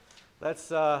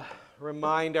Let's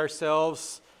remind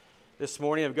ourselves this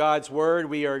morning of God's Word.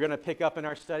 We are going to pick up in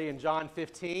our study in John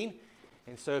 15.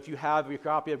 And so if you have your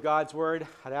copy of God's Word,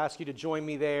 I'd ask you to join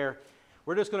me there.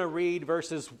 We're just going to read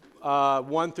verses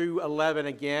 1 through 11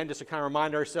 again, just to kind of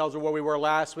remind ourselves of where we were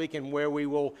last week and where we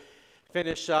will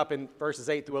finish up in verses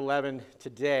 8 through 11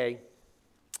 today.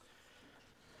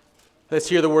 Let's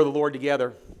hear the word of the Lord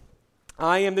together.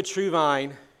 I am the true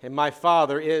vine, and my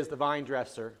Father is the vine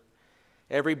dresser.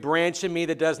 Every branch in me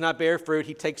that does not bear fruit,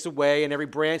 he takes away, and every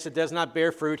branch that does not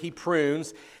bear fruit, he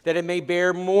prunes, that it may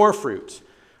bear more fruit.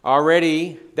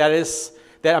 Already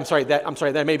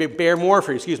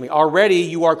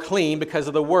you are clean because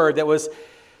of the word that was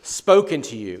spoken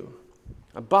to you.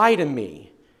 Abide in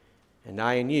me, and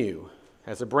I in you.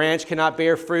 As a branch cannot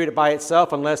bear fruit by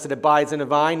itself unless it abides in a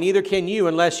vine, neither can you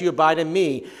unless you abide in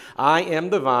me. I am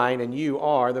the vine, and you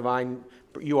are the vine.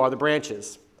 You are the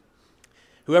branches.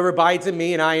 Whoever abides in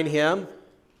me and I in him,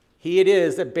 he it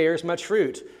is that bears much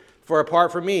fruit. For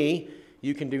apart from me,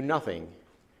 you can do nothing.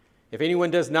 If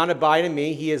anyone does not abide in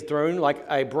me, he is thrown like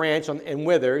a branch and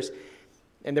withers,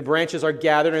 and the branches are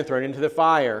gathered and thrown into the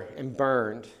fire and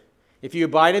burned. If you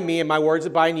abide in me and my words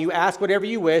abide in you, ask whatever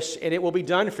you wish, and it will be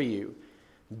done for you.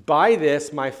 By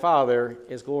this my Father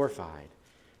is glorified,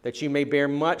 that you may bear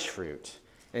much fruit,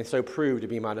 and so prove to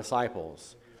be my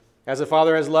disciples. As the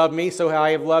Father has loved me, so I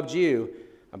have loved you.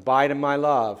 Abide in my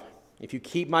love. If you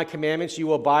keep my commandments, you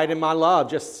will abide in my love,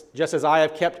 just as I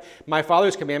have kept my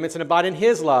Father's commandments and abide in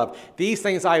his love. These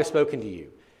things I have spoken to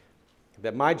you,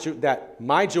 that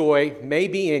my joy may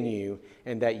be in you,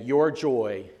 and that your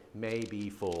joy may be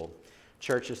full.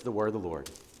 Church, is the word of the Lord.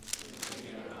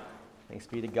 Thanks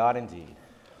be to God indeed.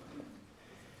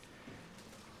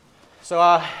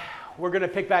 So we're going to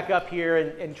pick back up here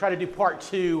and try to do part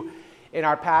 2 in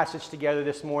our passage together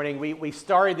this morning. We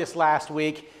started this last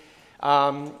week,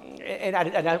 and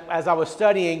as I was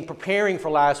studying, preparing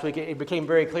for last week, it became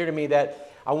very clear to me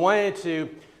that I wanted to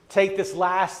take this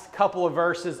last couple of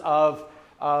verses of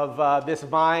this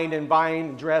vine and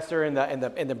vine dresser and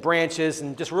the branches,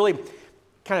 and just really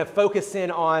kind of focus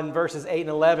in on verses 8 and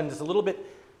 11 just a little bit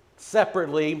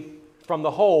separately from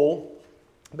the whole,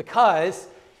 because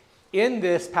in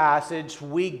this passage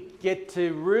we get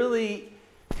to really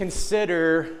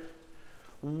consider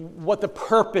what the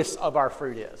purpose of our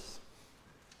fruit is,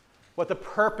 what the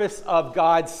purpose of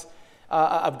God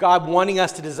wanting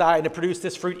us to desire to produce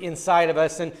this fruit inside of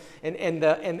us, and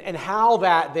how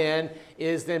that then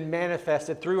is then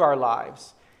manifested through our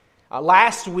lives.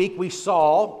 Last week we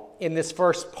saw in this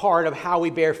first part of how we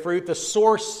bear fruit the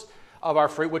source of our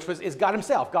fruit, which is God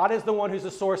himself. God is the one who's the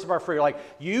source of our fruit. Like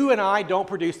you and I don't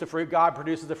produce the fruit, God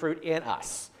produces the fruit in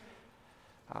us.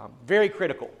 Very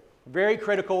critical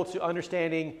to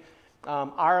understanding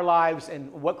our lives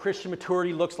and what Christian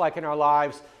maturity looks like in our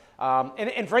lives.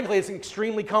 And frankly, it's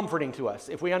extremely comforting to us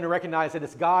if we recognize that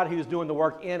it's God who's doing the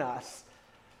work in us.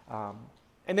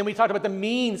 And then we talked about the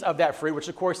means of that fruit, which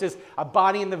of course is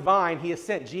abiding in the vine. He has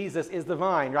sent. Jesus is the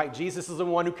vine, right? Jesus is the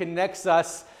one who connects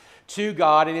us to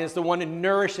God and is the one that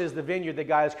nourishes the vineyard that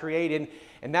God has created.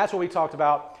 And that's what we talked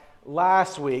about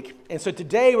last week. And so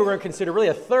today we're going to consider really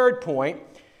a third point.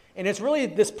 And it's really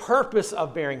this purpose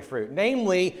of bearing fruit.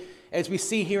 Namely, as we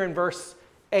see here in verse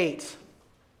 8,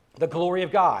 the glory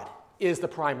of God is the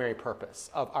primary purpose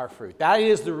of our fruit. That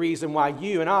is the reason why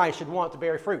you and I should want to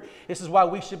bear fruit. This is why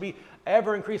we should be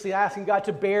ever increasingly asking God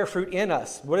to bear fruit in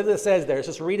us. What does it say there? Let's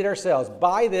just read it ourselves.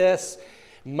 By this,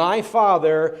 my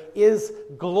Father is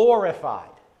glorified.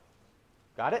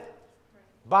 Got it?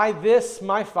 By this,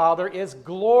 my Father is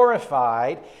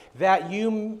glorified, that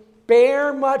you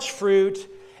bear much fruit,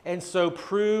 and so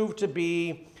prove to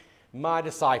be my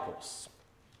disciples.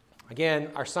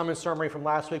 Again, our sermon summary from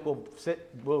last week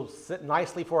will sit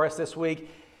nicely for us this week.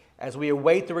 As we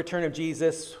await the return of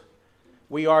Jesus,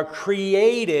 we are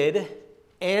created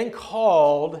and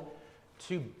called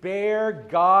to bear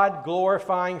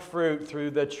God-glorifying fruit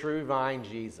through the true vine,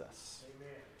 Jesus.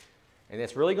 Amen. And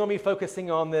it's really going to be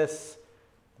focusing on this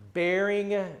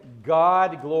bearing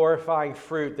God-glorifying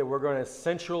fruit that we're going to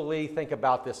centrally think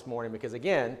about this morning, because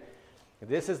again,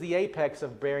 this is the apex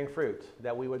of bearing fruit,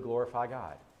 that we would glorify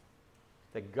God,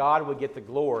 that God would get the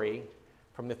glory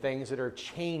from the things that are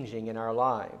changing in our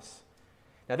lives.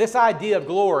 Now, this idea of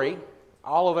glory,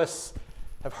 all of us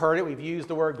have heard it. We've used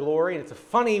the word glory, and it's a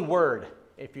funny word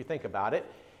if you think about it.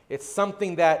 It's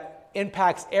something that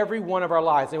impacts every one of our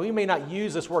lives. And we may not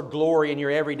use this word glory in your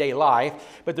everyday life,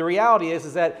 but the reality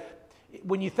is that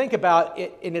when you think about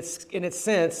it in its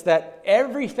sense, that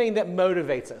everything that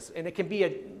motivates us, and it can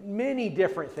be many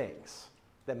different things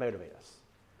that motivate us,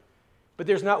 But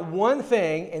there's not one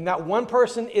thing and not one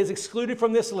person is excluded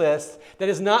from this list that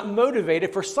is not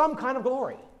motivated for some kind of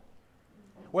glory.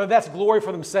 Whether that's glory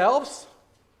for themselves,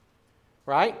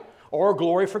 right? Or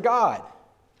glory for God.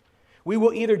 We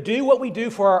will either do what we do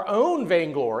for our own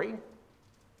vainglory,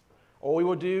 or we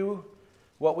will do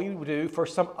what we do for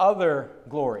some other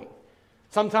glory.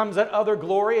 Sometimes that other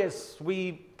glory, as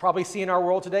we probably see in our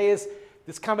world today, is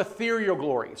this kind of ethereal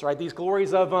glories, right? These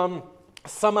glories of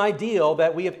some ideal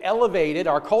that we have elevated,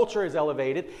 our culture has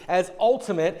elevated as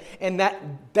ultimate, and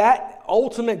that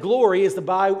ultimate glory is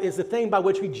the thing by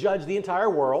which we judge the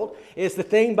entire world. It's the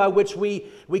thing by which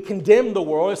we condemn the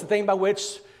world. It's the thing by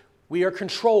which we are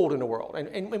controlled in the world.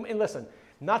 And listen,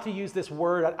 not to use this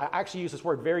word, I actually use this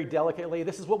word very delicately.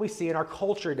 This is what we see in our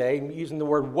culture today, using the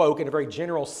word woke in a very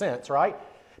general sense, right?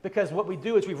 Because what we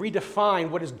do is we redefine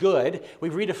what is good,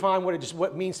 we redefine what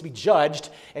it means to be judged,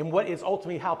 and what is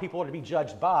ultimately how people are to be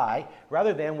judged by,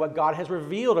 rather than what God has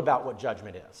revealed about what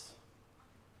judgment is.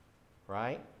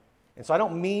 Right? And so I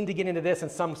don't mean to get into this in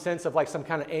some sense of like some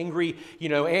kind of angry,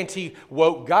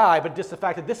 anti-woke guy, but just the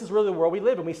fact that this is really the world we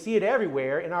live in. We see it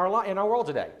everywhere in our world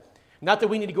today. Not that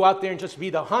we need to go out there and just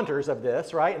be the hunters of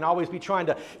this, right? And always be trying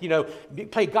to,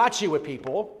 play gotcha with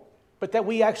people. But that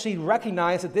we actually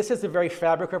recognize that this is the very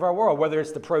fabric of our world, whether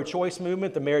it's the pro-choice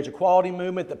movement, the marriage equality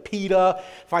movement, the PETA,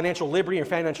 financial liberty and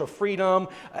financial freedom,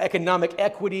 economic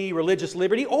equity, religious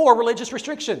liberty, or religious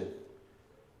restriction.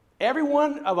 Every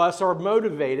one of us are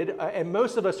motivated, and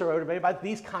most of us are motivated by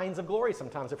these kinds of glory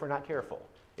sometimes if we're not careful.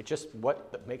 It's just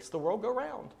what makes the world go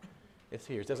round. It's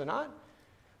here, does it not?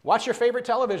 Watch your favorite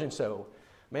television show.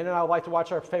 Man and I like to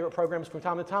watch our favorite programs from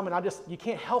time to time, and you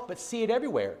can't help but see it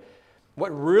everywhere.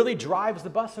 What really drives the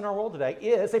bus in our world today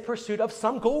is a pursuit of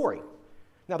some glory.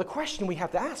 Now, the question we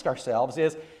have to ask ourselves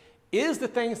is the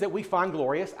things that we find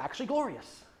glorious actually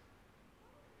glorious?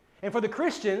 And for the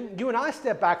Christian, you and I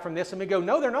step back from this and we go,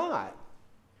 no, they're not.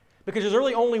 Because there's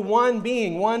really only one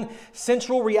being, one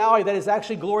central reality that is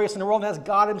actually glorious in the world, and that's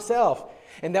God himself.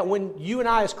 And that when you and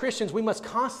I as Christians, we must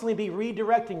constantly be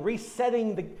redirecting,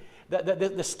 resetting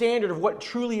the standard of what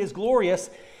truly is glorious.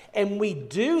 And we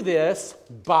do this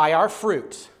by our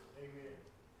fruit. Amen.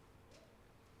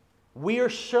 We are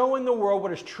showing the world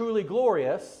what is truly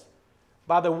glorious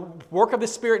by the work of the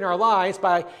Spirit in our lives,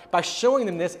 by showing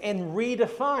them this and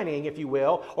redefining, if you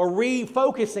will, or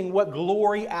refocusing what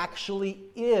glory actually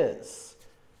is.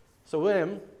 So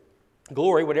then,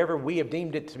 glory, whatever we have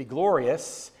deemed it to be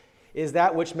glorious, is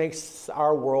that which makes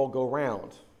our world go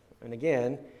round. And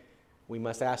again, we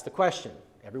must ask the question.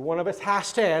 Every one of us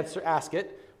has to ask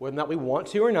it, whether or not we want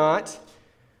to or not.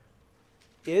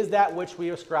 Is that which we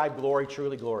ascribe glory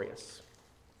truly glorious?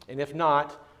 And if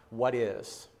not, what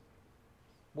is?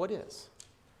 What is?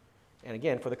 And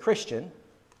again, for the Christian,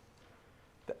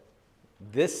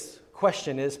 this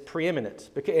question is preeminent.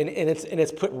 And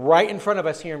it's put right in front of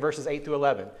us here in verses 8 through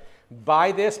 11.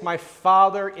 By this my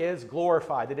Father is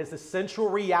glorified. It is the central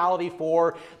reality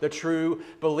for the true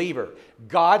believer.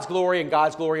 God's glory and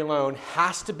God's glory alone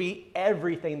has to be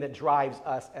everything that drives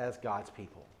us as God's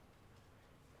people.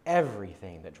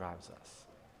 Everything that drives us.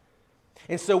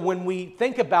 And so when we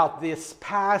think about this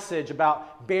passage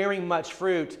about bearing much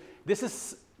fruit, this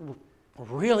is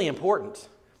really important.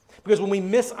 Because when we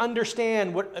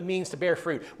misunderstand what it means to bear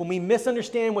fruit, when we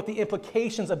misunderstand what the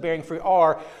implications of bearing fruit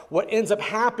are, what ends up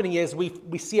happening is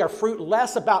we see our fruit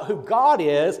less about who God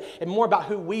is and more about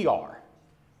who we are.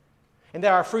 And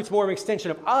that our fruit's more an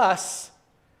extension of us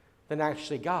than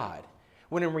actually God.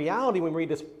 When in reality, when we read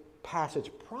this passage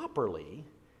properly,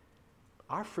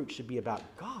 our fruit should be about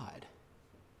God.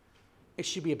 It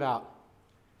should be about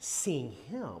seeing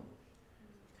Him,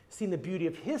 seeing the beauty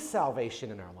of His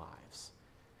salvation in our lives.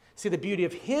 See the beauty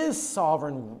of His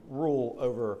sovereign rule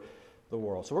over the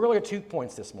world. So we're going to look at 2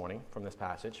 points this morning from this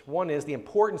passage. One is the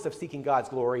importance of seeking God's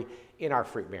glory in our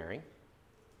fruit bearing.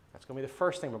 That's going to be the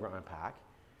first thing we're going to unpack.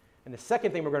 And the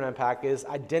second thing we're going to unpack is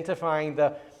identifying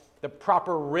the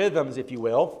proper rhythms, if you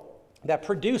will, that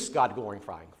produce God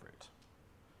glorifying fruit.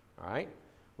 All right?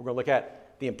 We're going to look at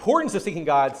the importance of seeking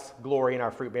God's glory in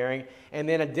our fruit bearing, and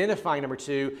then identifying, number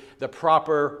 2, the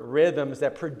proper rhythms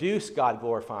that produce God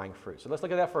glorifying fruit. So let's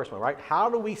look at that first one, right? How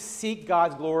do we seek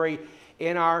God's glory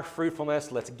in our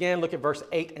fruitfulness? Let's again look at verse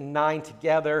 8 and 9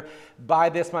 together. By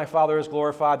this my Father is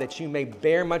glorified, that you may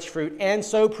bear much fruit, and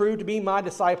so prove to be my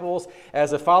disciples,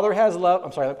 as the Father has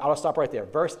loved. I'll stop right there.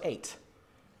 Verse 8.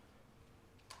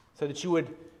 So that you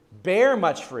would bear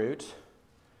much fruit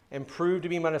and prove to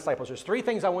be my disciples. There's 3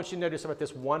 things I want you to notice about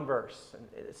this one verse. And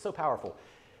it's so powerful.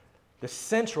 The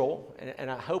central, and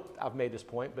I hope I've made this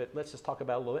point, but let's just talk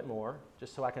about it a little bit more,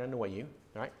 just so I can annoy you,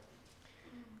 all right?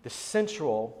 The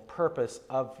central purpose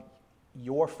of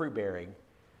your fruit bearing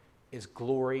is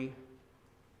glory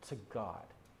to God.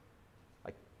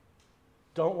 Like,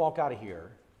 don't walk out of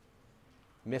here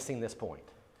missing this point.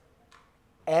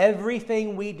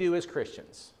 Everything we do as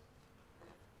Christians,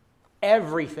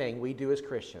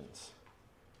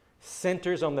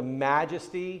 centers on the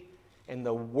majesty and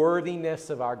the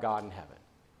worthiness of our God in heaven.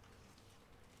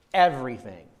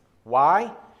 Everything.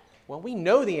 Why? Well, we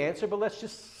know the answer, but let's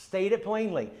just state it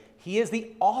plainly. He is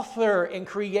the author and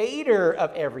creator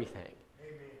of everything.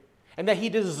 Amen. And that he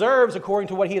deserves, according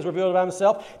to what he has revealed about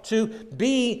himself, to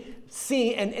be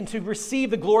seen and to receive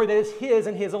the glory that is his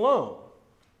and his alone.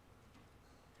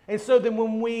 And so then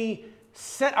when we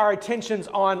set our attentions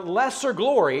on lesser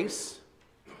glories,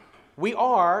 we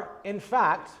are, in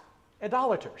fact,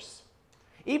 idolaters.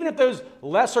 Even if those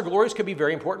lesser glories could be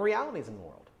very important realities in the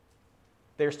world,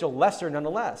 they're still lesser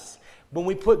nonetheless. When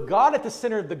we put God at the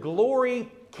center of the glory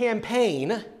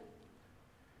campaign,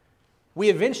 we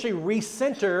eventually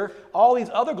recenter all these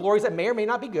other glories that may or may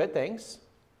not be good things,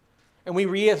 and we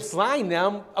reassign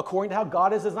them according to how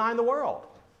God has designed the world.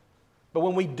 But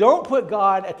when we don't put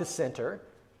God at the center,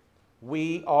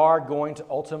 we are going to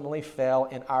ultimately fail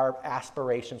in our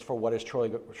aspirations for what is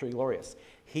truly glorious.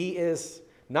 He is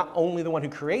not only the one who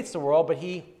creates the world, but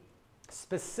he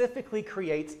specifically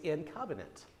creates in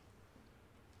covenant.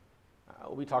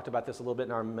 We talked about this a little bit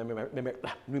in our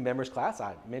new members class.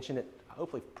 I mentioned it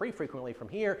hopefully pretty frequently from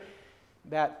here,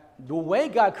 that the way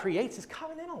God creates is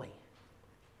covenantally.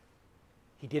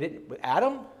 He did it with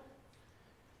Adam.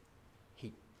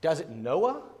 He does it in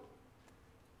Noah.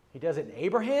 He does it in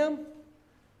Abraham,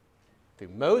 through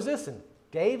Moses and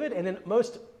David, and then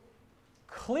most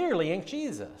clearly in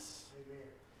Jesus. Amen.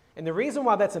 And the reason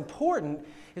why that's important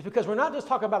is because we're not just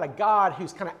talking about a God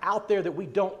who's kind of out there that we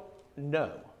don't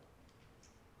know,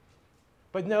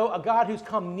 but no, a God who's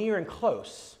come near and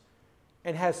close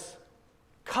and has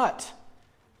cut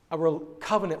a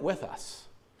covenant with us,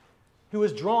 who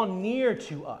has drawn near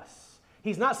to us.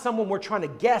 He's not someone we're trying to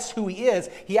guess who he is.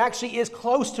 He actually is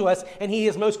close to us, and he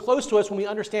is most close to us when we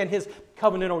understand his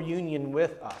covenantal union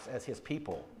with us as his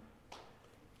people.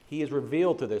 He is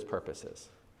revealed through those purposes.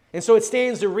 And so it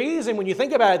stands to reason, when you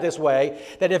think about it this way,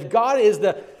 that if God is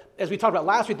as we talked about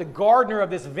last week, the gardener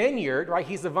of this vineyard, right?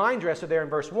 He's the vine dresser there in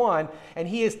verse 1, and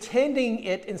he is tending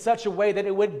it in such a way that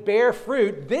it would bear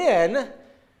fruit, then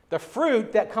the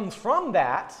fruit that comes from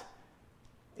that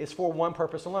is for one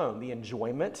purpose alone, the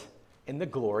enjoyment and the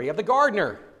glory of the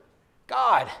gardener,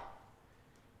 God.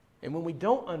 And when we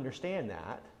don't understand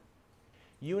that,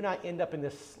 you and I end up in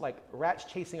this like rats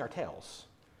chasing our tails,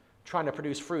 trying to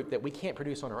produce fruit that we can't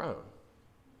produce on our own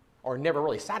or never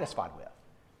really satisfied with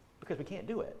because we can't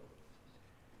do it.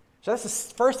 So that's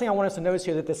the first thing I want us to notice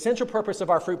here, that the central purpose of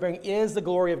our fruit bearing is the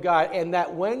glory of God, and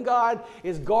that when God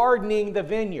is gardening the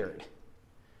vineyard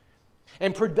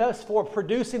and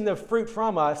producing the fruit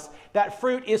from us, that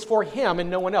fruit is for him and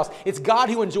no one else. It's God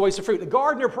who enjoys the fruit. The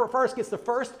gardener first gets the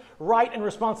first right and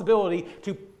responsibility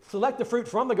to select the fruit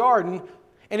from the garden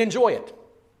and enjoy it.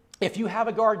 If you have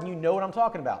a garden, you know what I'm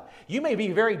talking about. You may be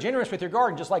very generous with your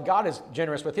garden, just like God is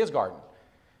generous with his garden.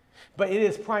 But it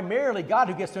is primarily God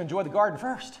who gets to enjoy the garden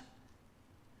first.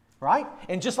 Right?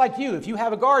 And just like you, if you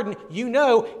have a garden, you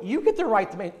know you get the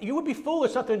right to you would be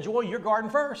foolish not to enjoy your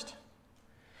garden first.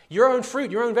 Your own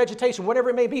fruit, your own vegetation, whatever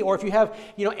it may be. Or if you have,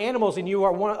 animals and you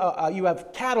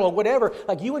have cattle or whatever,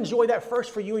 like you enjoy that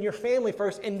first for you and your family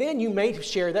first, and then you may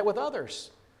share that with others.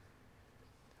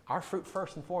 Our fruit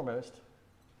first and foremost,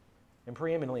 and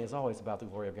preeminently, is always about the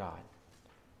glory of God.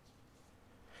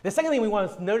 The second thing we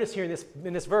want to notice here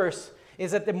in this verse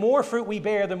is that the more fruit we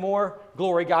bear, the more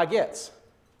glory God gets.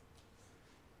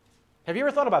 Have you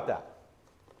ever thought about that?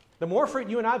 The more fruit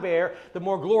you and I bear, the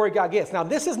more glory God gets. Now,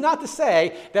 this is not to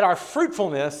say that our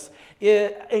fruitfulness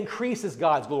increases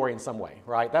God's glory in some way,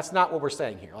 right? That's not what we're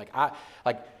saying here.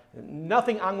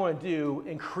 Nothing I'm going to do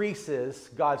increases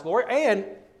God's glory, and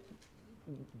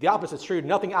the opposite is true.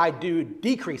 Nothing I do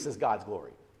decreases God's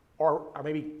glory, or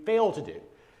maybe fail to do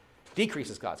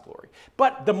decreases God's glory.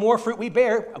 But the more fruit we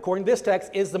bear, according to this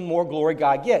text, is the more glory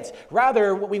God gets.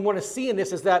 Rather, what we want to see in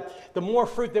this is that the more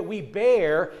fruit that we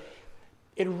bear,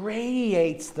 it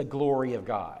radiates the glory of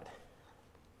God.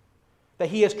 That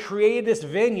he has created this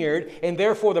vineyard, and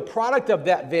therefore the product of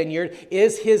that vineyard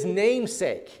is his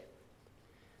namesake.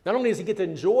 Not only does he get to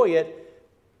enjoy it,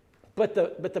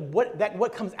 but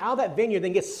what comes out of that vineyard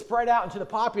then gets spread out into the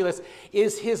populace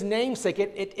is his namesake.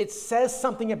 It says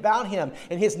something about him,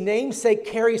 and his namesake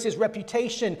carries his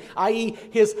reputation, i.e.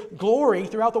 his glory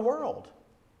throughout the world.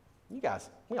 You guys,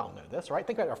 we all know this, right?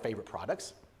 Think about our favorite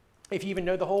products. If you even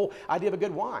know the whole idea of a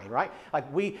good wine, right?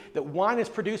 That wine is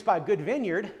produced by a good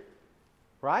vineyard,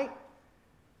 right?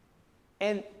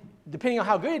 And depending on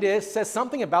how good it is, says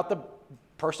something about the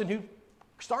person who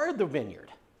started the vineyard,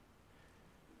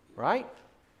 right?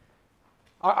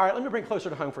 All right, let me bring it closer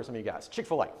to home for some of you guys.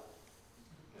 Chick-fil-A,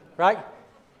 right?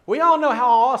 We all know how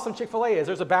awesome Chick-fil-A is.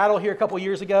 There's a battle here a couple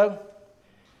years ago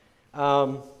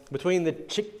between the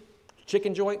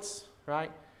chicken joints,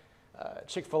 right?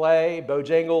 Chick-fil-A,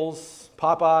 Bojangles,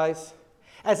 Popeyes,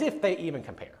 as if they even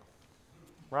compare,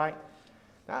 right?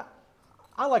 Now,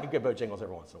 I like a good Bojangles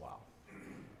every once in a while,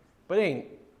 but it ain't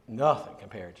nothing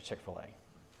compared to Chick-fil-A.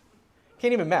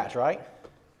 Can't even match, right?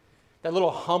 That little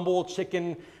humble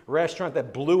chicken restaurant that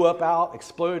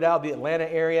exploded out of the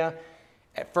Atlanta area,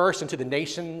 at first into the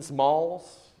nation's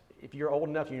malls. If you're old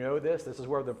enough, you know this. This is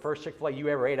where the first Chick-fil-A you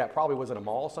ever ate at probably was in a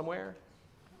mall somewhere.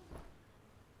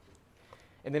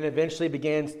 And then eventually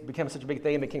became such a big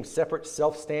thing and became separate,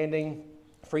 self-standing,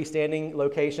 freestanding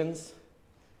locations.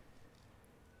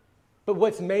 But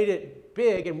what's made it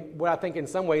big, and what I think in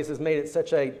some ways has made it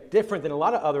such a different than a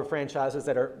lot of other franchises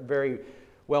that are very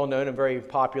well known and very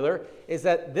popular, is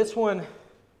that this one,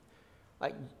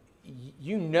 like,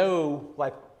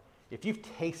 if you've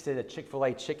tasted a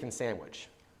Chick-fil-A chicken sandwich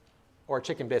or a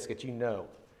chicken biscuit, you know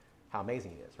how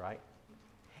amazing it is, right?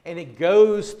 And it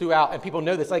goes throughout, and people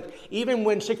know this, like even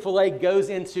when Chick-fil-A goes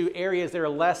into areas that are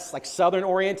less like southern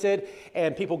oriented,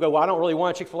 and people go, well, I don't really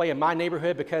want a Chick-fil-A in my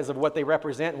neighborhood because of what they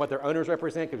represent and what their owners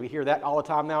represent, because we hear that all the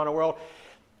time now in the world.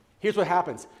 Here's what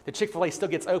happens. The Chick-fil-A still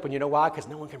gets open. You know why? Because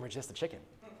no one can resist the chicken.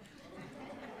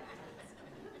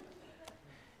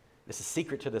 This is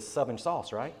secret to this southern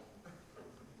sauce, right?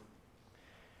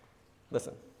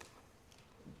 Listen.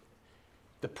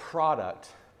 The product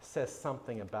says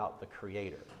something about the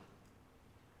creator.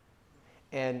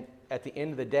 And at the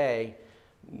end of the day,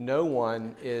 no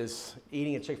one is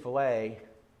eating a Chick-fil-A.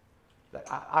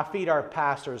 I feed our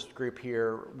pastors group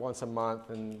here once a month,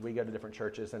 and we go to different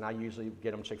churches, and I usually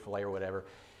get them Chick-fil-A or whatever.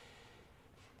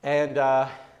 And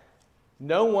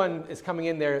no one is coming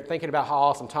in there thinking about how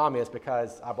awesome Tom is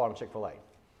because I bought him Chick-fil-A.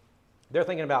 They're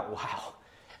thinking about, wow,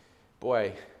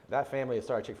 boy, that family that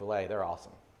started Chick-fil-A, they're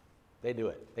awesome. They do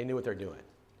it. They knew what they're doing,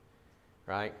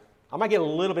 right? I might get a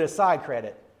little bit of side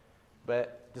credit,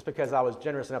 but just because I was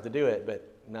generous enough to do it, but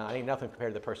no, it ain't nothing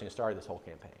compared to the person who started this whole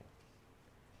campaign.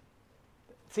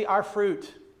 See, our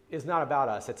fruit is not about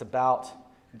us. It's about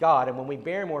God. And when we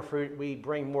bear more fruit, we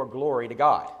bring more glory to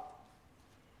God.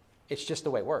 It's just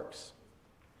the way it works.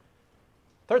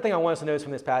 Third thing I want us to notice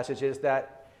from this passage is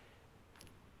that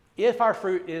if our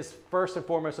fruit is first and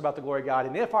foremost about the glory of God,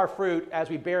 and if our fruit, as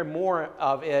we bear more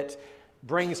of it,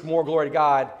 brings more glory to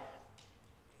God,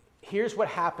 here's what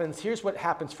happens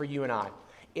for you and I.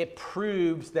 It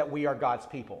proves that we are God's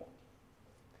people.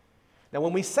 Now,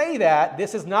 when we say that,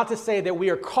 this is not to say that we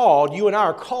are called, you and I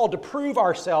are called to prove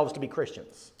ourselves to be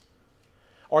Christians,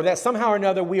 or that somehow or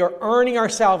another we are earning our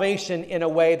salvation in a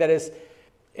way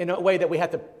that we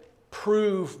have to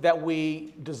prove that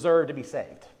we deserve to be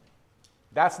saved.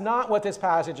 That's not what this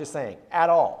passage is saying at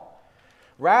all.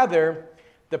 Rather,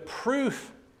 the proof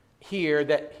here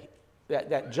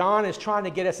that John is trying to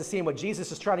get us to see, and what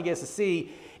Jesus is trying to get us to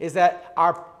see, is that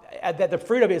the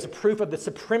fruit of it is a proof of the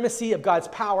supremacy of God's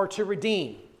power to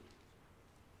redeem.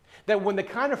 That when the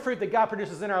kind of fruit that God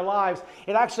produces in our lives,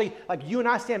 it actually, like you and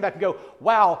I stand back and go,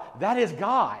 wow, that is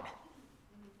God.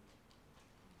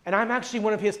 And I'm actually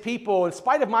one of his people, in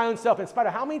spite of my own self, in spite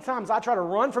of how many times I try to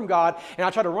run from God and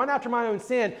I try to run after my own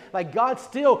sin, like God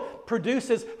still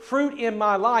produces fruit in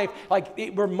my life. Like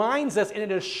it reminds us and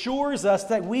it assures us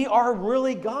that we are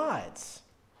really God's.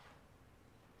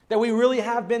 That we really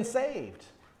have been saved.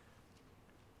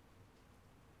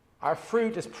 Our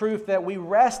fruit is proof that we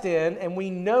rest in and we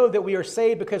know that we are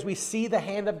saved because we see the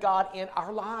hand of God in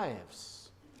our lives.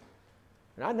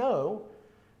 And I know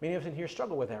many of us in here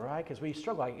struggle with that, right? Because we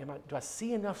struggle. Do I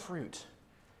see enough fruit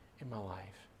in my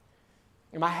life?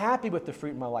 Am I happy with the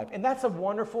fruit in my life? And that's a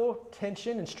wonderful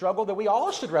tension and struggle that we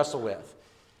all should wrestle with.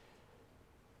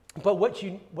 But what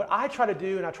I try to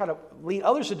do, and I try to lead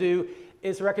others to do,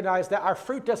 is recognize that our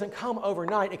fruit doesn't come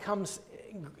overnight. It comes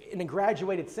in a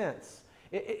graduated sense,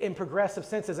 in progressive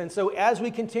senses. And so as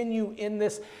we continue in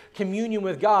this communion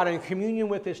with God and communion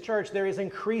with His church, there is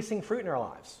increasing fruit in our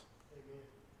lives.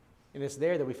 And it's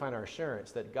there that we find our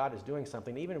assurance that God is doing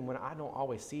something, even when I don't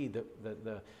always see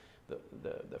the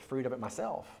fruit of it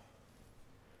myself.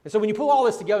 And so when you pull all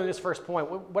this together in this first point,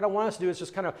 what I want us to do is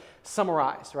just kind of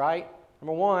summarize, right?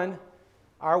 Number one,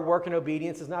 our work and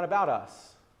obedience is not about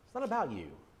us. It's not about you.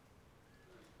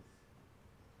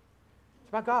 It's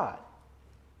about God.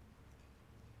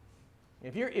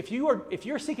 If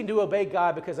you're seeking to obey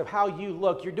God because of how you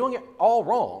look, you're doing it all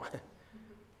wrong.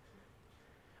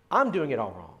 I'm doing it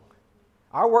all wrong.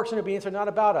 Our works and obedience are not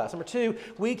about us. Number two,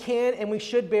 we can and we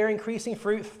should bear increasing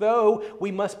fruit, though we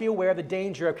must be aware of the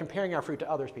danger of comparing our fruit to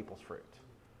other people's fruit.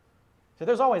 So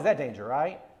there's always that danger,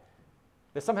 right?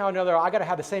 That somehow or another, I got to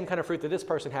have the same kind of fruit that this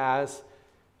person has,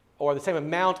 or the same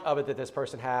amount of it that this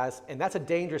person has, and that's a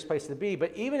dangerous place to be.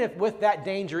 But even if with that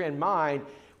danger in mind,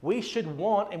 we should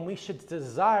want and we should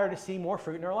desire to see more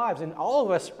fruit in our lives. And all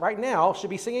of us right now should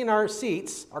be sitting in our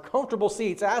seats, our comfortable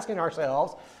seats, asking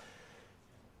ourselves,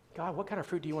 God, what kind of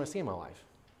fruit do you want to see in my life?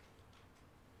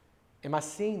 Am I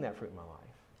seeing that fruit in my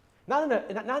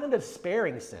life? Not in a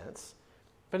despairing sense,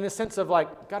 but in the sense of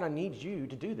like, God, I need you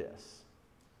to do this.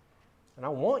 And I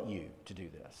want you to do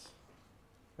this.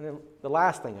 And then the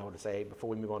last thing I want to say before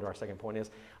we move on to our second point is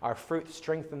our fruit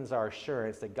strengthens our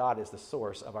assurance that God is the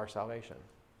source of our salvation.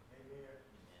 Amen.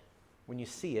 When you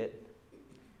see it,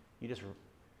 you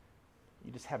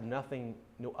just have no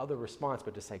other response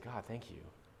but to say, God, thank you.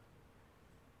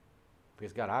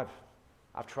 Because God,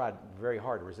 I've tried very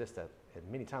hard to resist that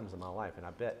many times in my life, and I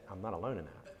bet I'm not alone in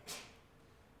that.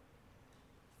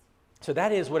 So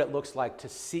that is what it looks like to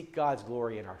seek God's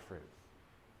glory in our fruit.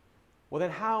 Well,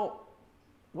 then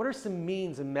what are some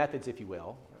means and methods, if you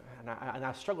will, and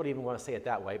I struggle to even want to say it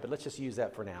that way, but let's just use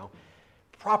that for now,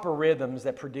 proper rhythms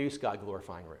that produce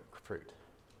God-glorifying fruit.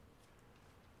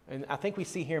 And I think we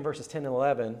see here in verses 9, 10,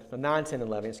 and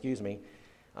 11,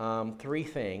 three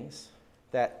things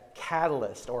that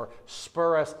catalyst or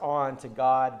spur us on to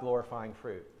God-glorifying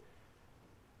fruit.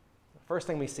 The first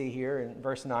thing we see here in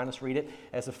verse 9, let's read it.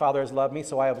 As the Father has loved me,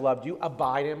 so I have loved you.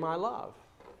 Abide in my love.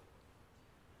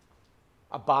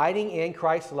 Abiding in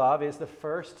Christ's love is the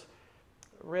first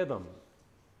rhythm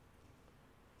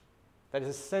that is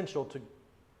essential to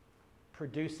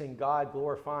producing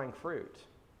God-glorifying fruit.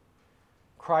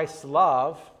 Christ's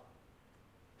love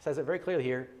says it very clearly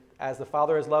here. As the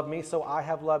Father has loved me, so I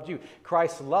have loved you.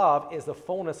 Christ's love is the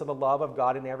fullness of the love of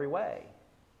God in every way.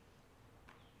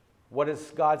 What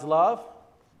is God's love?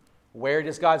 Where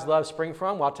does God's love spring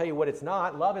from? Well, I'll tell you what it's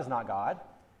not. Love is not God,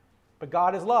 but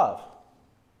God is love.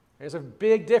 There's a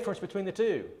big difference between the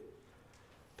two.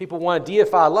 People want to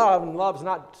deify love, and love is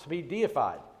not to be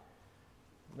deified.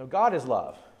 No, God is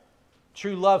love.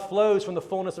 True love flows from the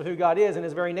fullness of who God is in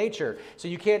His very nature. So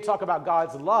you can't talk about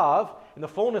God's love and the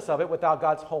fullness of it without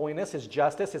God's holiness, His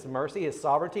justice, His mercy, His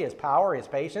sovereignty, His power, His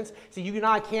patience. See, you and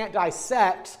I can't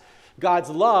dissect God's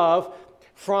love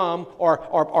from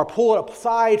or pull it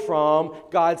aside from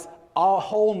God's all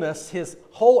wholeness, His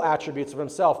whole attributes of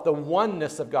Himself, the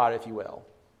oneness of God, if you will.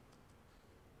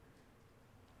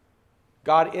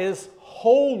 God is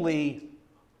wholly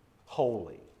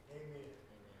holy.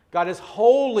 God is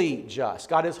wholly just.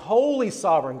 God is wholly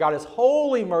sovereign. God is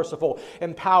wholly merciful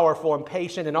and powerful and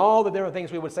patient and all the different things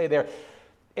we would say there.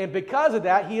 And because of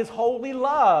that, He is wholly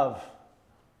love.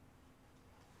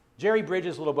 Jerry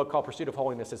Bridges' little book called Pursuit of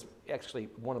Holiness is actually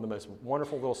one of the most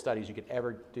wonderful little studies you could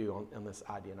ever do on this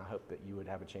idea, and I hope that you would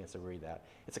have a chance to read that.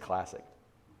 It's a classic.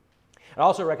 I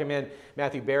also recommend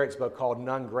Matthew Barrett's book called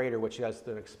None Greater, which has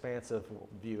an expansive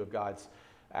view of God's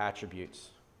attributes.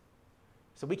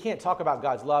 So we can't talk about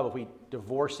God's love if we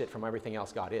divorce it from everything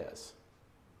else God is.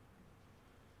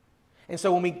 And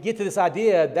so when we get to this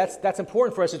idea, that's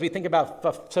important for us as we think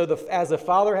about, as the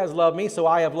Father has loved me, so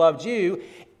I have loved you,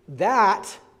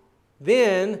 that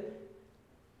then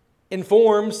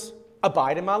informs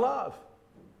abide in my love.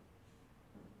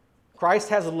 Christ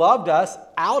has loved us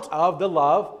out of the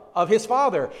love of His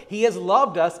Father. He has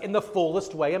loved us in the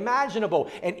fullest way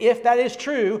imaginable. And if that is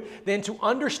true, then to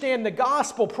understand the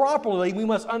gospel properly, we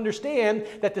must understand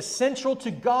that the central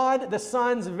to God the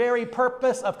Son's very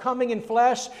purpose of coming in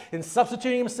flesh and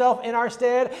substituting Himself in our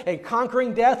stead and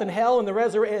conquering death and hell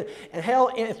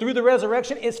through the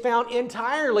resurrection is found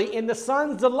entirely in the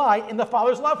Son's delight in the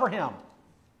Father's love for Him.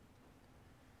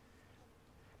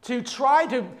 To try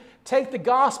to take the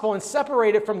gospel and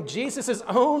separate it from Jesus'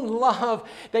 own love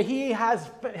that He has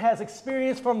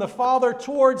experienced from the Father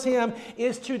towards Him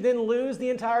is to then lose the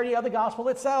entirety of the gospel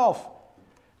itself.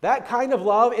 That kind of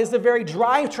love is the very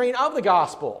drivetrain of the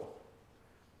gospel.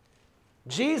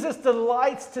 Jesus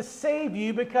delights to save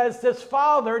you because His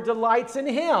Father delights in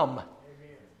Him.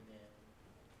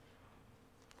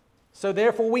 So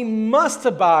therefore we must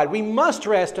abide, we must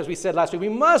rest, as we said last week, we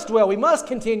must dwell, we must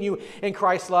continue in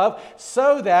Christ's love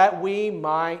so that we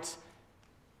might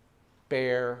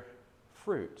bear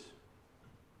fruit.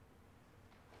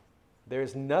 There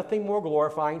is nothing more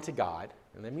glorifying to God,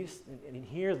 and let me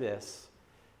hear this,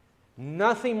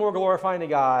 nothing more glorifying to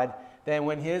God than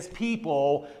when his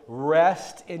people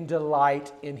rest and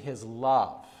delight in his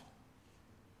love.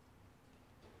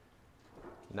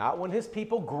 Not when his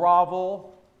people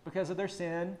grovel because of their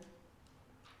sin.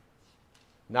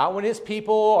 Not when his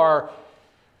people are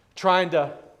trying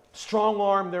to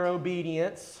strong-arm their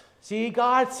obedience. See,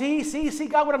 God, see,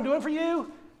 God, what I'm doing for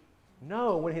you?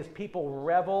 No, when his people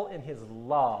revel in his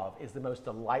love is the most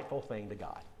delightful thing to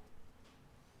God.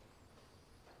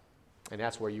 And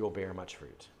that's where you will bear much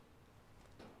fruit.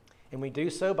 And we do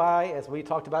so by, as we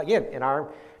talked about again in our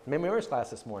memories class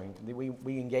this morning,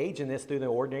 we engage in this through the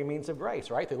ordinary means of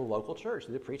grace, right? Through the local church,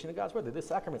 through the preaching of God's word, through the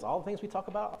sacraments, all the things we talk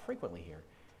about frequently here.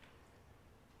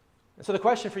 And so the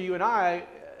question for you and I,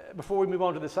 before we move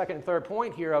on to the second and third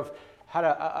point here of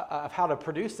how to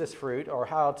produce this fruit, or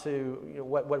how to,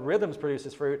 what rhythms produce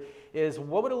this fruit, is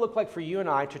what would it look like for you and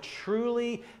I to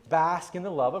truly bask in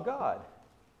the love of God?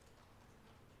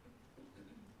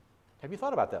 Have you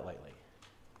thought about that lately?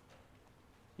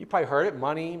 You probably heard it,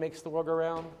 money makes the world go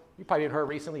round. You probably heard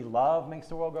recently, love makes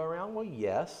the world go around. Well,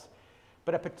 yes,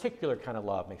 but a particular kind of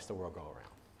love makes the world go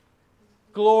around.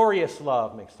 Glorious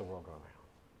love makes the world go around.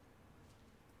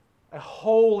 A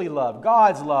holy love,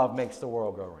 God's love, makes the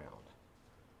world go around.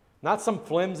 Not some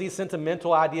flimsy,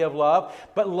 sentimental idea of love,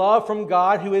 but love from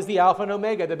God, who is the Alpha and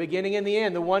Omega, the beginning and the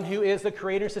end, the one who is the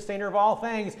creator and sustainer of all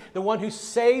things, the one who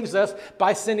saves us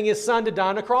by sending his Son to die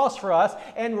on the cross for us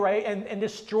and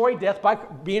destroy death by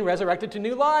being resurrected to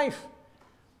new life.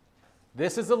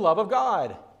 This is the love of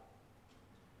God.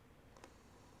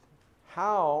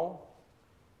 How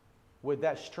would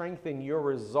that strengthen your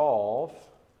resolve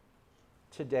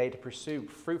today to pursue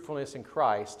fruitfulness in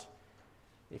Christ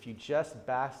if you just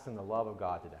basked in the love of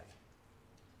God today?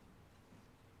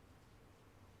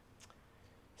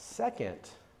 Second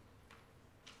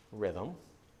rhythm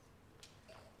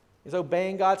is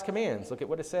obeying God's commands. Look at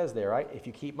what it says there, right? If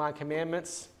you keep my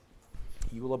commandments,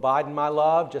 you will abide in my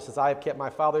love, just as I have kept my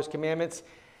Father's commandments,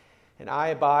 and I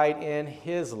abide in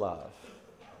his love.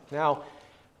 Now,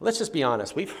 let's just be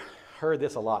honest. We've heard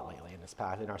this a lot lately in this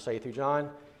passage, in our study through John.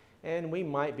 And we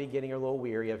might be getting a little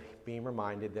weary of being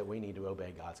reminded that we need to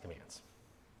obey God's commands.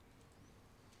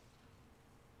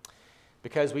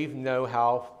 Because we know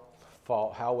how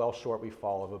well short we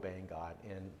fall of obeying God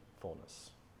in fullness.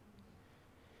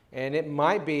 And it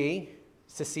might be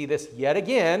to see this yet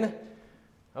again.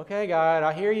 Okay, God,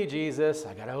 I hear you, Jesus.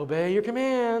 I got to obey your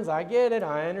commands. I get it.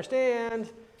 I understand.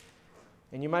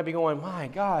 And you might be going, my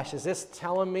gosh, is this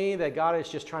telling me that God is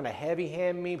just trying to heavy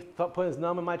hand me, put his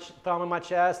thumb in my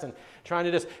chest and trying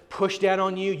to just push down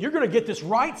on you? You're going to get this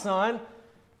right, son.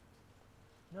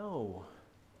 No.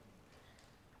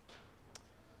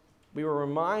 We were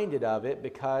reminded of it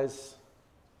because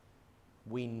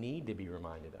we need to be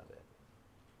reminded of it.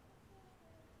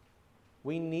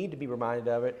 We need to be reminded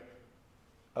of it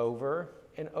over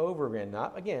and over again.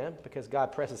 Not, again, because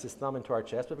God presses his thumb into our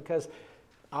chest, but because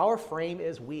our frame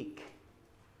is weak.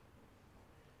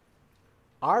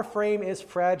 Our frame is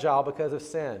fragile because of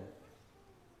sin.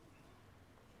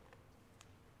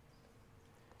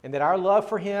 And that our love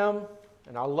for him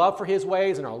and our love for his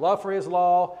ways and our love for his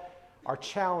law are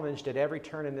challenged at every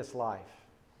turn in this life.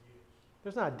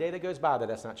 There's not a day that goes by that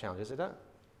that's not challenged, is it not?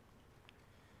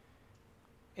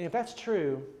 And if that's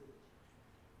true,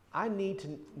 I need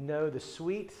to know the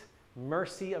sweet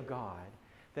mercy of God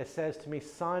that says to me,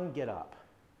 son, get up.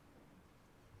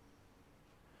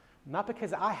 Not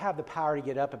because I have the power to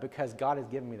get up, but because God has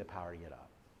given me the power to get up.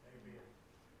 Amen.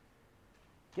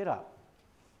 Get up.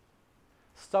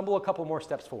 Stumble a couple more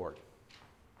steps forward.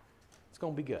 It's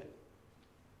going to be good.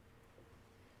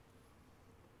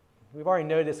 We've already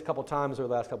noted this a couple times over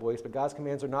the last couple weeks, but God's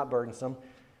commands are not burdensome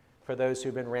for those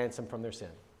who've been ransomed from their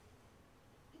sin.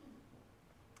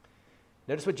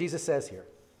 Notice what Jesus says here.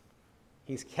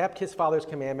 He's kept his Father's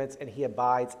commandments and he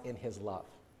abides in his love.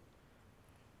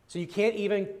 So you can't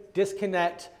even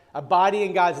disconnect abiding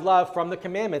in God's love from the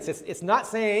commandments. It's not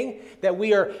saying that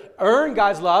we earn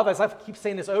God's love, as I keep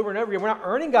saying this over and over again. We're not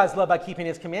earning God's love by keeping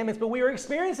his commandments, but we are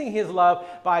experiencing his love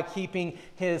by keeping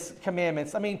his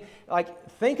commandments. I mean,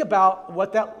 think about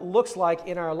what that looks like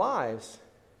in our lives.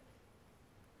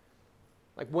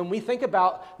 Like when we think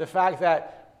about the fact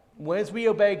that as we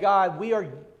obey God, we are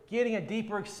getting a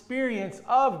deeper experience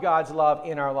of God's love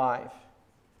in our life.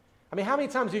 I mean, how many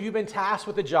times have you been tasked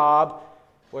with a job,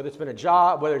 whether it's been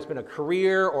a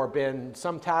career, or been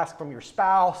some task from your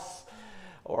spouse,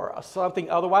 or something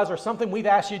otherwise, or something we've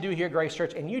asked you to do here at Grace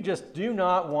Church, and you just do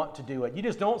not want to do it. You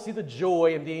just don't see the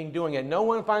joy in doing it. No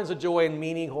one finds the joy in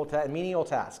menial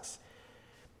tasks.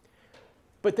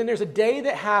 But then there's a day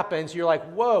that happens, you're like,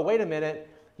 whoa, wait a minute.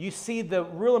 You see the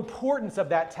real importance of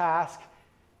that task,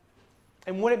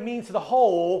 and what it means to the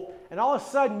whole, and all of a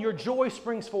sudden your joy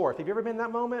springs forth. Have you ever been in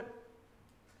that moment?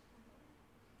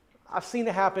 I've seen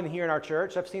it happen here in our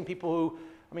church. I've seen people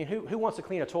who wants to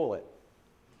clean a toilet?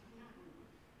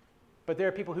 But there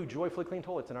are people who joyfully clean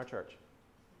toilets in our church.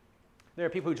 There are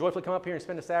people who joyfully come up here and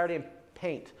spend a Saturday and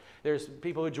paint. There's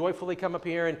people who joyfully come up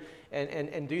here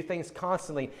and do things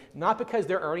constantly, not because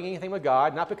they're earning anything with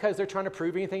God, not because they're trying to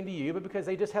prove anything to you, but because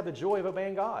they just have the joy of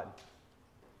obeying God.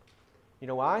 You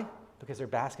know why? Because they're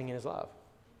basking in His love.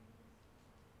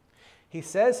 He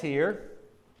says here,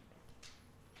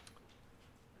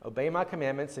 obey my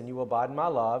commandments and you will abide in my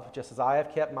love, just as I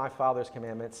have kept my Father's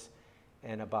commandments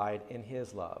and abide in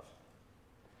His love.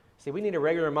 See, we need a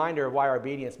regular reminder of why our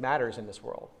obedience matters in this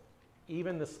world.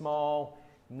 Even the small,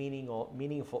 menial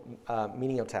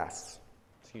tasks.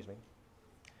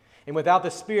 And without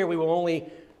the Spirit, we will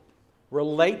only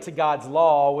relate to God's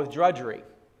law with drudgery.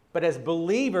 But as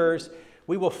believers,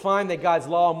 we will find that God's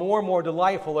law more and more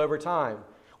delightful over time.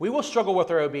 We will struggle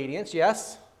with our obedience,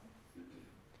 yes.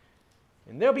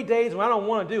 And there'll be days when I don't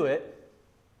want to do it.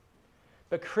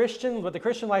 But the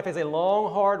Christian life is a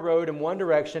long, hard road in one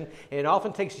direction, and it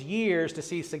often takes years to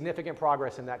see significant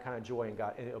progress in that kind of joy in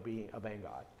God, in obeying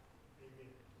God. Amen.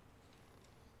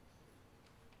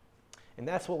 And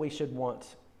that's what we should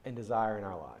want and desire in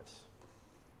our lives.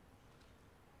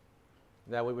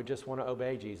 That we would just want to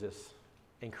obey Jesus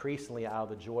increasingly out of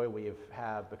the joy we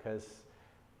have because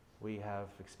we have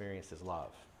experienced His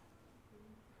love.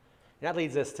 And that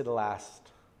leads us to the last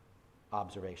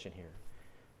observation here.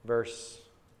 Verse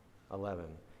 11.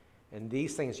 And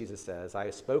these things, Jesus says, I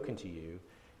have spoken to you,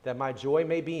 that my joy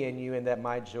may be in you and that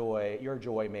your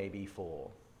joy may be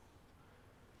full.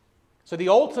 So the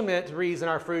ultimate reason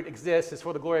our fruit exists is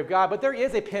for the glory of God, but there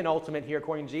is a penultimate here,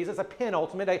 according to Jesus,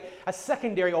 a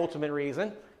secondary ultimate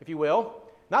reason, if you will.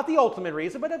 Not the ultimate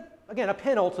reason, but a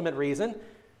penultimate reason.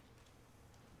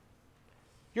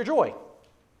 Your joy.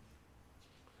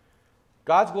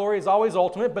 God's glory is always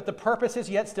ultimate, but the purpose is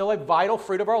yet still a vital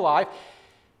fruit of our life.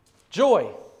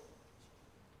 Joy.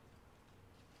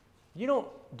 You don't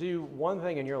do one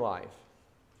thing in your life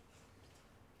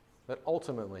that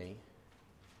ultimately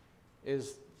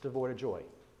is devoid of joy.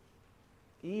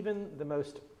 Even the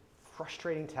most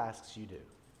frustrating tasks you do.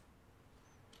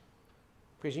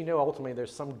 Because you know ultimately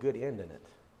there's some good end in it.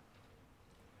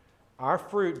 Our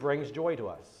fruit brings joy to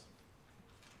us.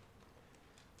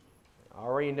 I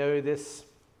already know this,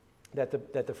 that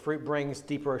the fruit brings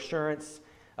deeper assurance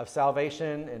of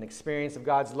salvation and experience of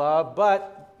God's love,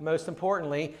 but most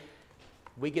importantly,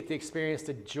 we get to experience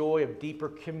the joy of deeper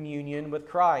communion with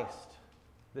Christ.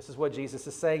 This is what Jesus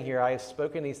is saying here. I have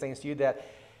spoken these things to you that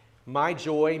my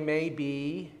joy may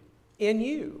be in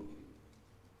you.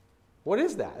 What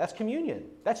is that? That's communion.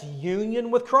 That's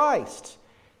union with Christ.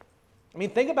 I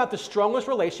mean, think about the strongest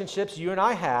relationships you and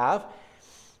I have.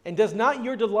 And does not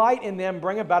your delight in them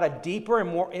bring about a deeper and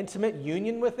more intimate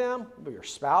union with them? Or your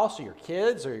spouse or your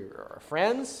kids or your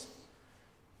friends?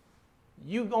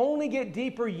 You only get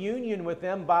deeper union with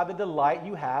them by the delight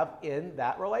you have in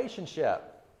that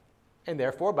relationship. And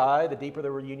therefore, by the deeper the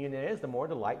reunion is, the more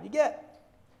delight you get.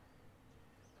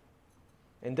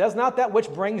 And does not that which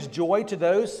brings joy to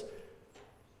those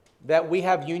that we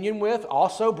have union with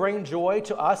also bring joy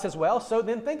to us as well? So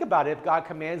then think about it. If God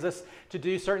commands us to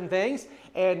do certain things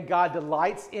and God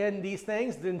delights in these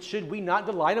things, then should we not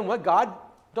delight in what God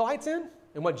delights in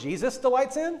and what Jesus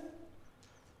delights in?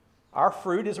 Our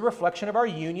fruit is a reflection of our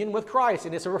union with Christ,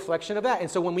 and it's a reflection of that. And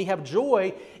so when we have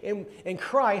joy in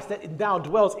Christ that now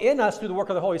dwells in us through the work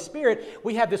of the Holy Spirit,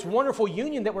 we have this wonderful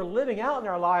union that we're living out in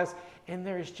our lives, and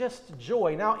there's just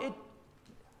joy. Now,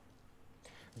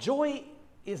 joy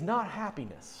is not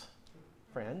happiness,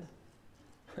 friend.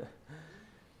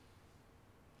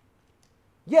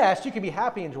 Yes, you can be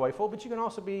happy and joyful, but you can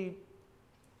also be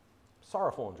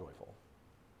sorrowful and joyful.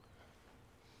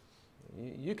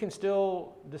 You can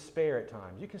still despair at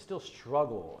times. You can still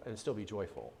struggle and still be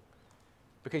joyful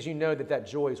because you know that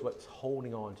joy is what's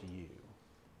holding on to you.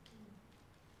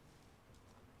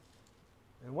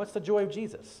 And what's the joy of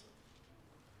Jesus?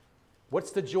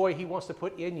 What's the joy He wants to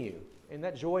put in you? And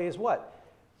that joy is what?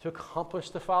 To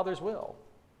accomplish the Father's will.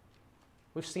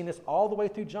 We've seen this all the way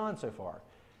through John so far.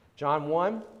 John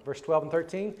 1, verse 12 and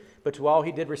 13, but to all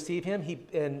who did receive Him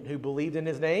and who believed in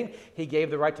His name, He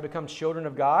gave the right to become children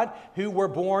of God, who were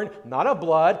born not of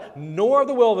blood, nor of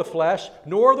the will of the flesh,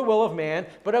 nor of the will of man,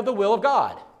 but of the will of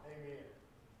God. Amen.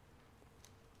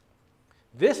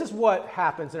 This is what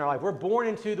happens in our life. We're born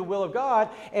into the will of God,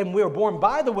 and we're born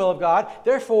by the will of God.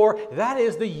 Therefore, that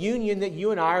is the union that you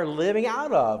and I are living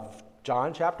out of.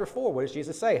 John chapter 4, what does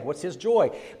Jesus say? What's his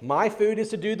joy? My food is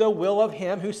to do the will of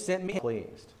him who sent me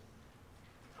pleased.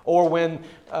 Or when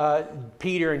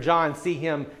Peter and John see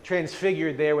him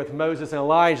transfigured there with Moses and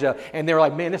Elijah, and they're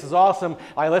like, man, this is awesome.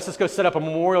 All right, let's just go set up a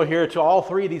memorial here to all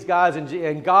three of these guys.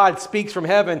 And God speaks from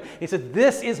heaven. He said,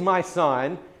 this is my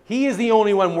son. He is the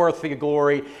only one worth the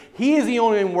glory. He is the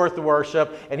only one worth the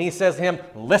worship. And he says to him,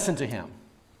 listen to him.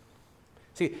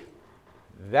 See,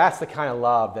 that's the kind of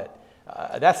love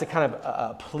that's the kind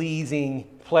of pleasing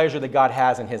pleasure that God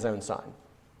has in his own son.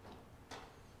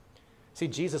 See,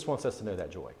 Jesus wants us to know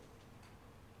that joy.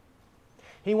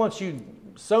 He wants you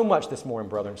so much this morning,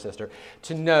 brother and sister,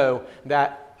 to know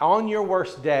that on your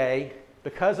worst day,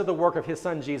 because of the work of his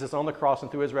son Jesus on the cross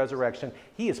and through his resurrection,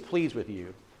 he is pleased with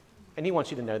you. And he wants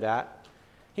you to know that.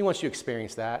 He wants you to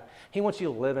experience that. He wants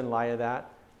you to live in light of that.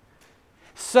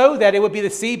 So that it would be the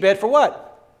seedbed for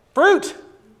what? Fruit.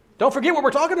 Don't forget what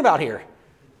we're talking about here.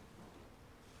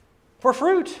 For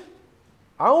fruit.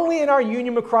 Only in our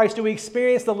union with Christ do we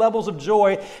experience the levels of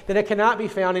joy that it cannot be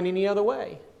found in any other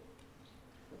way.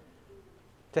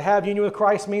 To have union with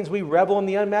Christ means we revel in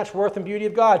the unmatched worth and beauty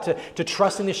of God, to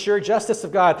trust in the sure justice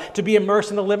of God, to be immersed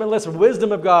in the limitless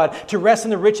wisdom of God, to rest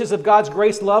in the riches of God's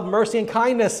grace, love, mercy, and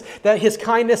kindness, that his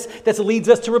kindness that leads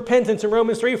us to repentance in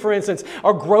Romans 3, for instance.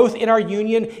 Our growth in our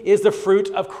union is the fruit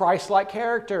of Christ-like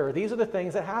character. These are the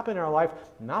things that happen in our life,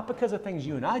 not because of things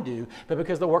you and I do, but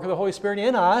because of the work of the Holy Spirit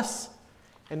in us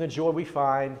and the joy we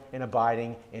find in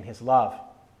abiding in his love.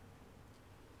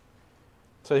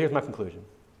 So here's my conclusion.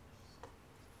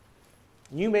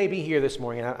 You may be here this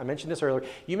morning, and I mentioned this earlier,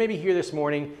 you may be here this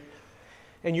morning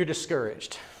and you're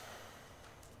discouraged.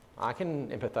 I can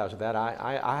empathize with that.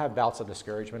 I have bouts of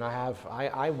discouragement.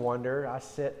 I wonder, I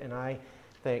sit and I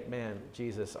think, man,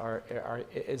 Jesus,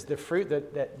 is the fruit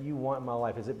that you want in my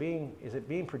life, is it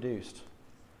being produced?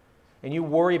 And you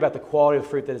worry about the quality of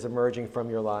fruit that is emerging from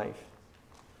your life.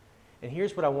 And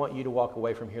here's what I want you to walk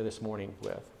away from here this morning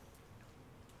with.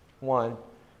 One,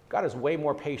 God is way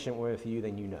more patient with you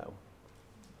than you know.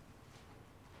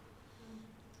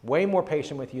 Way more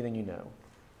patient with you than you know.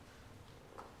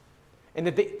 And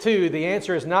two, the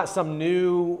answer is not some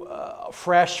new,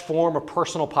 fresh form of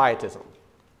personal pietism.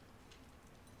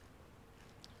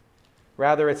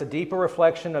 Rather, it's a deeper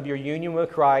reflection of your union with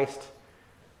Christ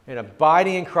and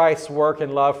abiding in Christ's work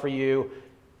and love for you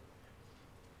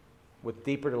with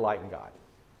deeper delight in God.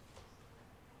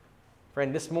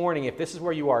 Friend, this morning, if this is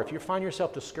where you are, if you find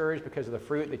yourself discouraged because of the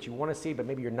fruit that you want to see but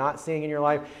maybe you're not seeing in your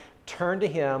life, turn to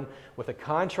him with a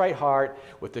contrite heart,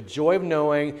 with the joy of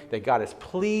knowing that God is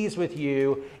pleased with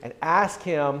you, and ask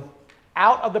him,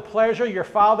 out of the pleasure your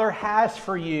Father has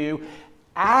for you,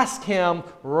 ask him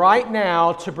right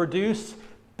now to produce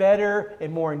better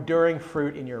and more enduring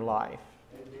fruit in your life.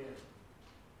 Amen.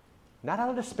 Not out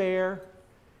of despair,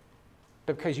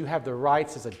 but because you have the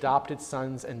rights as adopted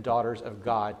sons and daughters of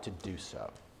God to do so.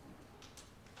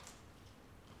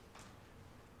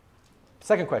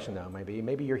 Second question, though,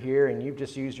 maybe you're here and you've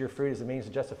just used your fruit as a means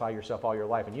to justify yourself all your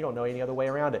life, and you don't know any other way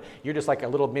around it. You're just like a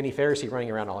little mini Pharisee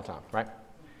running around all the time, right?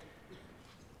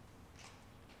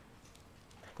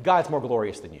 God's more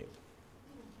glorious than you.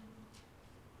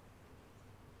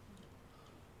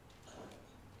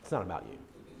 It's not about you.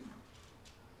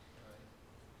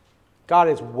 God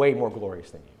is way more glorious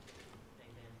than you.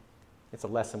 It's a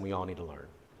lesson we all need to learn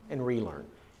and relearn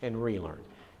and relearn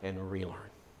and relearn.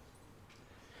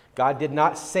 God did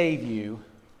not save you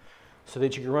so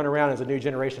that you can run around as a new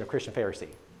generation of Christian Pharisee.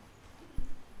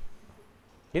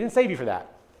 He didn't save you for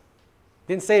that.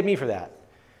 He didn't save me for that.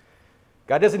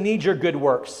 God doesn't need your good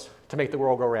works to make the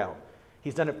world go round.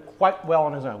 He's done it quite well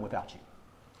on his own without you.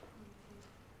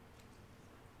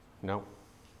 No.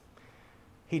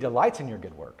 He delights in your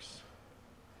good works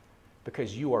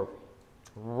because you are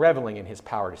reveling in his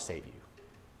power to save you.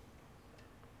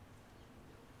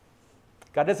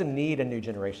 God doesn't need a new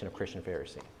generation of Christian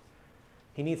Pharisee.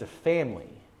 He needs a family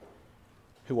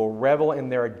who will revel in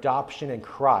their adoption in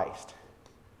Christ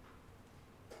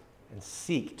and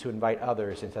seek to invite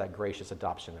others into that gracious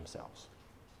adoption themselves.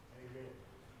 Amen.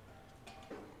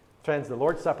 Friends, the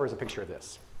Lord's Supper is a picture of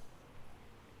this.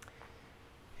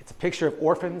 It's a picture of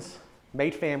orphans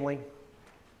made family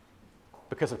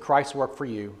because of Christ's work for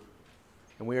you,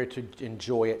 and we are to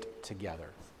enjoy it together.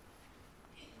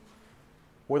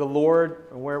 Where the Lord,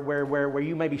 where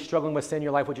you may be struggling with sin in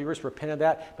your life, would you just repent of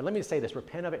that? But let me just say this,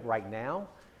 repent of it right now.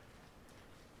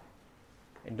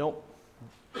 And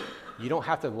you don't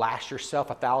have to lash yourself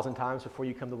 1,000 times before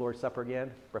you come to the Lord's Supper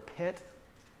again. Repent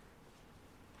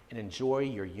and enjoy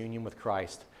your union with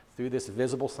Christ through this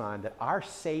visible sign that our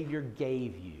Savior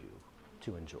gave you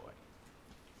to enjoy.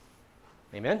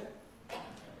 Amen?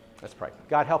 Let's pray.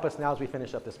 God, help us now as we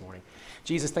finish up this morning.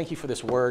 Jesus, thank you for this word.